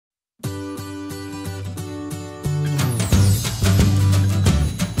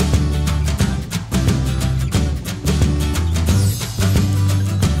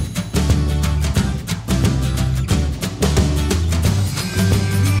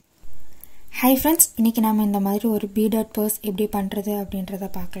Hi friends, இன்னைக்கு நாம இந்த மாதிரி ஒரு beaded purse எப்படி பண்றது அப்படின்றத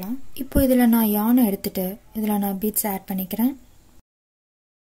பார்க்கலாம். இப்போ இதல நான் yarn எடுத்துட்டு இதல நான் beads ஆட் பண்ணிக்கிறேன்.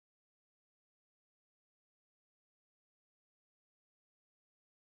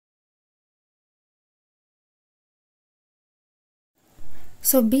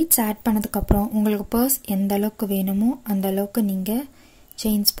 So beads ஆட் பண்ணதுக்கு அப்புறம் உங்களுக்கு purse எந்த அளவுக்கு வேணுமோ அந்த அளவுக்கு நீங்க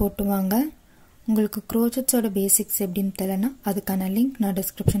chains போட்டு வாங்க. உங்களுக்கு crochets ஓட basics எப்படின்னு தெரியலனா அதுக்கான லிங்க் நான்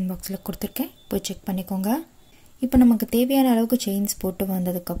description boxல கொடுத்திருக்கேன். போய் செக் பண்ணிக்கோங்க. இப்போ நமக்கு தேவையான அளவுக்கு chains போட்டு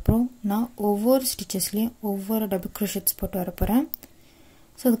வந்ததுக்கு அப்புறம் நான் ஒவ்வொரு stitchesலயும் ஒவ்வொரு double crochets போட்டு வர போறேன்.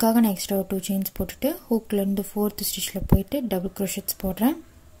 சோ அதுக்காக நான் எக்ஸ்ட்ரா 2 chains போட்டுட்டு hookல இருந்து 4th stitchல போயிட்டு double crochets போடுறேன்.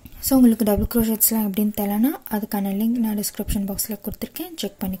 சோ உங்களுக்கு double crochetஸ்லாம் எப்படின்னு தெரியலனா அதுக்கான லிங்க் நான் description boxல கொடுத்திருக்கேன்.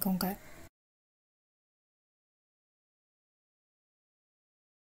 செக் பண்ணிக்கோங்க.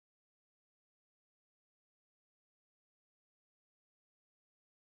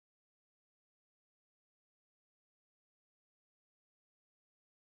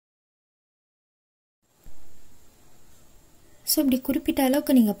 சோ இப்படி குறிப்பிட்ட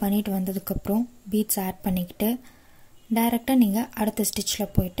அளவுக்கு நீங்க பண்ணிட்டு வந்ததுக்கு அப்புறம் beads ஆட் பண்ணிக்கிட்டு டைரக்ட்டா நீங்க அடுத்த ஸ்டிட்ச்ல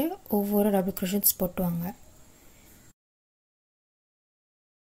போயிட்டு ஒவ்வொரு double crochets போட்டு வாங்க.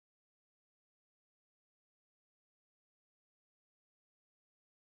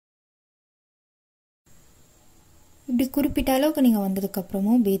 இப்படி குறிப்பிட்ட அளவுக்கு நீங்க வந்ததுக்கு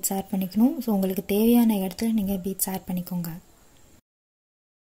அப்புறமும் beads ஆட் பண்ணிக்கணும். சோ உங்களுக்கு தேவையான இடத்துல நீங்க beads ஆட் பண்ணிக்கோங்க.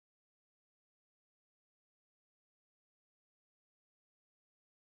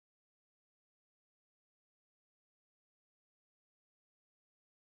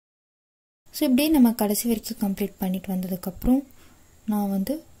 சோ இப்படியே நம்ம கடைசி வரைக்கும் கம்ப்ளீட் பண்ணிட்டு வந்ததுக்கு அப்புறம் நான்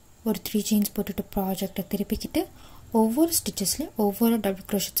வந்து ஒரு 3 chains போட்டுட்டு ப்ராஜெக்ட்ட திருப்பிக்கிட்டு ஒவ்வொரு ஸ்டிச்சஸ்லயும் ஒவ்வொரு double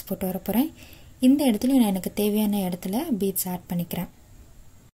crochets போட்டு வர போறேன். இந்த இடத்துல நான் எனக்கு தேவையான இடத்துல beads ஆட் பண்ணிக்கிறேன்.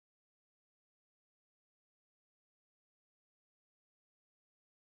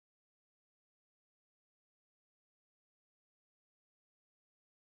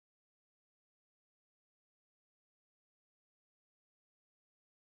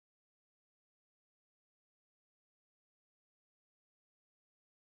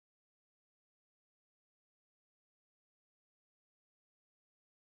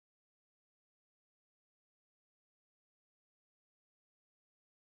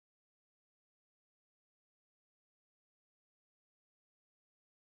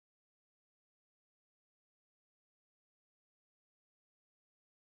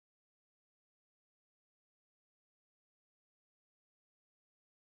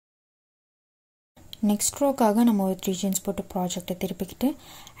 நெக்ஸ்ட் ரோக்காக நம்ம ஒரு 3 chains போட்டு ப்ராஜெக்ட்ட திருப்பிக்கிட்டு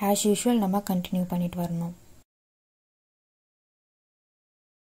as usual நம்ம கண்டினியூ பண்ணிட்டு வரணும்.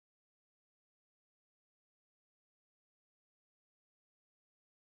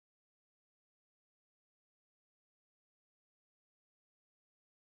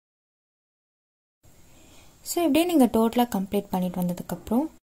 சோ இப்படியே நீங்க டோட்டலா கம்ப்ளீட் பண்ணிட்டு வந்ததுக்கு அப்புறம்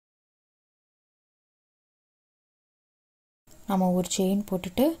நாம ஒரு chain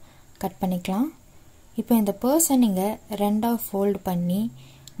போட்டுட்டு கட் பண்ணிக்கலாம். இப்போ இந்த பர்ஸை நீங்க ரெண்டா ஃபோல்ட் பண்ணி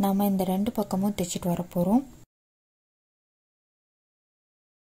நாம இந்த ரெண்டு பக்கமும் தைச்சிட்டு வர போறோம்.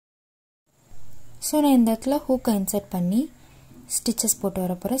 சோ நான் இந்த இடத்துல ஹூக்கை இன்சர்ட் பண்ணி ஸ்டிச்சஸ் போட்டு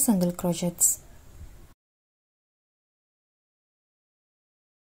வர போறேன் சிங்கிள் crochets.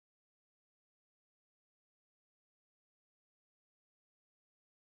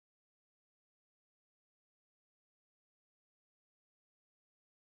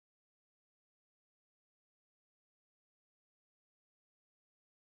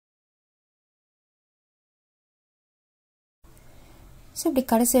 சோ இப்படி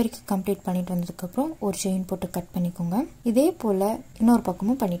கடைசி வரைக்கும் கம்ப்ளீட் பண்ணிட்டு வந்ததுக்கு அப்புறம் ஒரு செயின் போட்டு கட் பண்ணிக்கோங்க. இதே போல இன்னொரு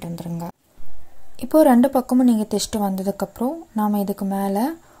பக்கமும் பண்ணிட்டு வந்துருங்க. இப்போ ரெண்டு பக்கமும் நீங்க தைச்சிட்டு வந்ததுக்கு அப்புறம் நாம இதுக்கு மேல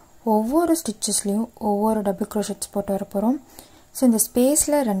ஒவ்வொரு ஸ்டிச்சஸ்லயும் ஒவ்வொரு double crochets போட்டு வர போறோம். சோ இந்த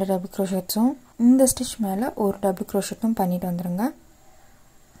ஸ்பேஸ்ல ரெண்டு double crochetsம் இந்த ஸ்டிட்ச் மேல ஒரு double crochetum பண்ணிட்டு வந்துருங்க.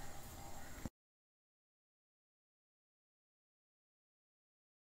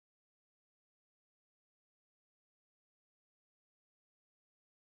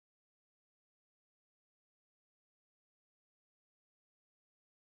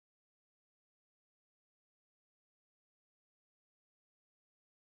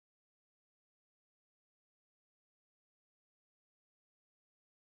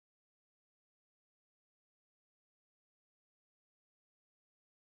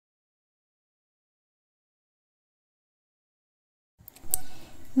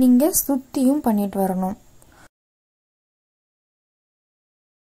 நீங்க சுத்தியும் பண்ணிட்டு வரணும்.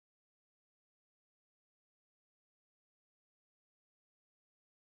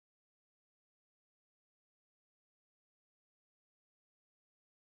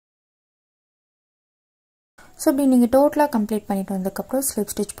 ஸோ இப்படி நீங்கள் டோட்டலாக கம்ப்ளீட் பண்ணிட்டு வந்ததுக்கப்புறம்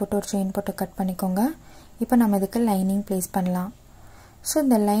ஸ்லிப் ஸ்டிச் போட்டு ஒரு செயின் போட்டு கட் பண்ணிக்கோங்க. இப்போ நம்ம இதுக்கு லைனிங் ப்ளேஸ் பண்ணலாம். ஸோ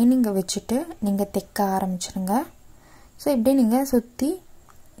இந்த லைனிங்கை வச்சுட்டு நீங்கள் தைக்க ஆரம்பிச்சிடுங்க. ஸோ இப்படியே நீங்கள் சுற்றி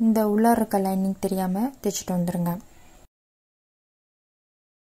இந்த உள்ளார இருக்க லைனிங் தெரியாமல் தைச்சிட்டு வந்துடுங்க.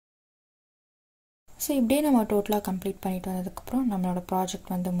 ஸோ இப்படியே நம்ம டோட்டலாக கம்ப்ளீட் பண்ணிட்டு வந்ததுக்கப்புறம் நம்மளோட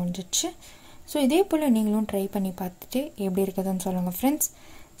ப்ராஜெக்ட் வந்து முடிஞ்சிச்சு. ஸோ இதே போல் நீங்களும் ட்ரை பண்ணி பார்த்துட்டு எப்படி இருக்குதுன்னு சொல்லுங்கள் ஃப்ரெண்ட்ஸ்.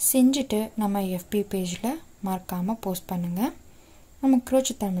 செஞ்சுட்டு நம்ம FB பேஜில் மறக்காமல் போஸ்ட் பண்ணுங்கள். நம்ம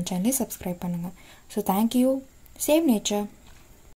CROCHET தமிழ் சேனலை சப்ஸ்கிரைப் பண்ணுங்கள். So thank you. Save nature.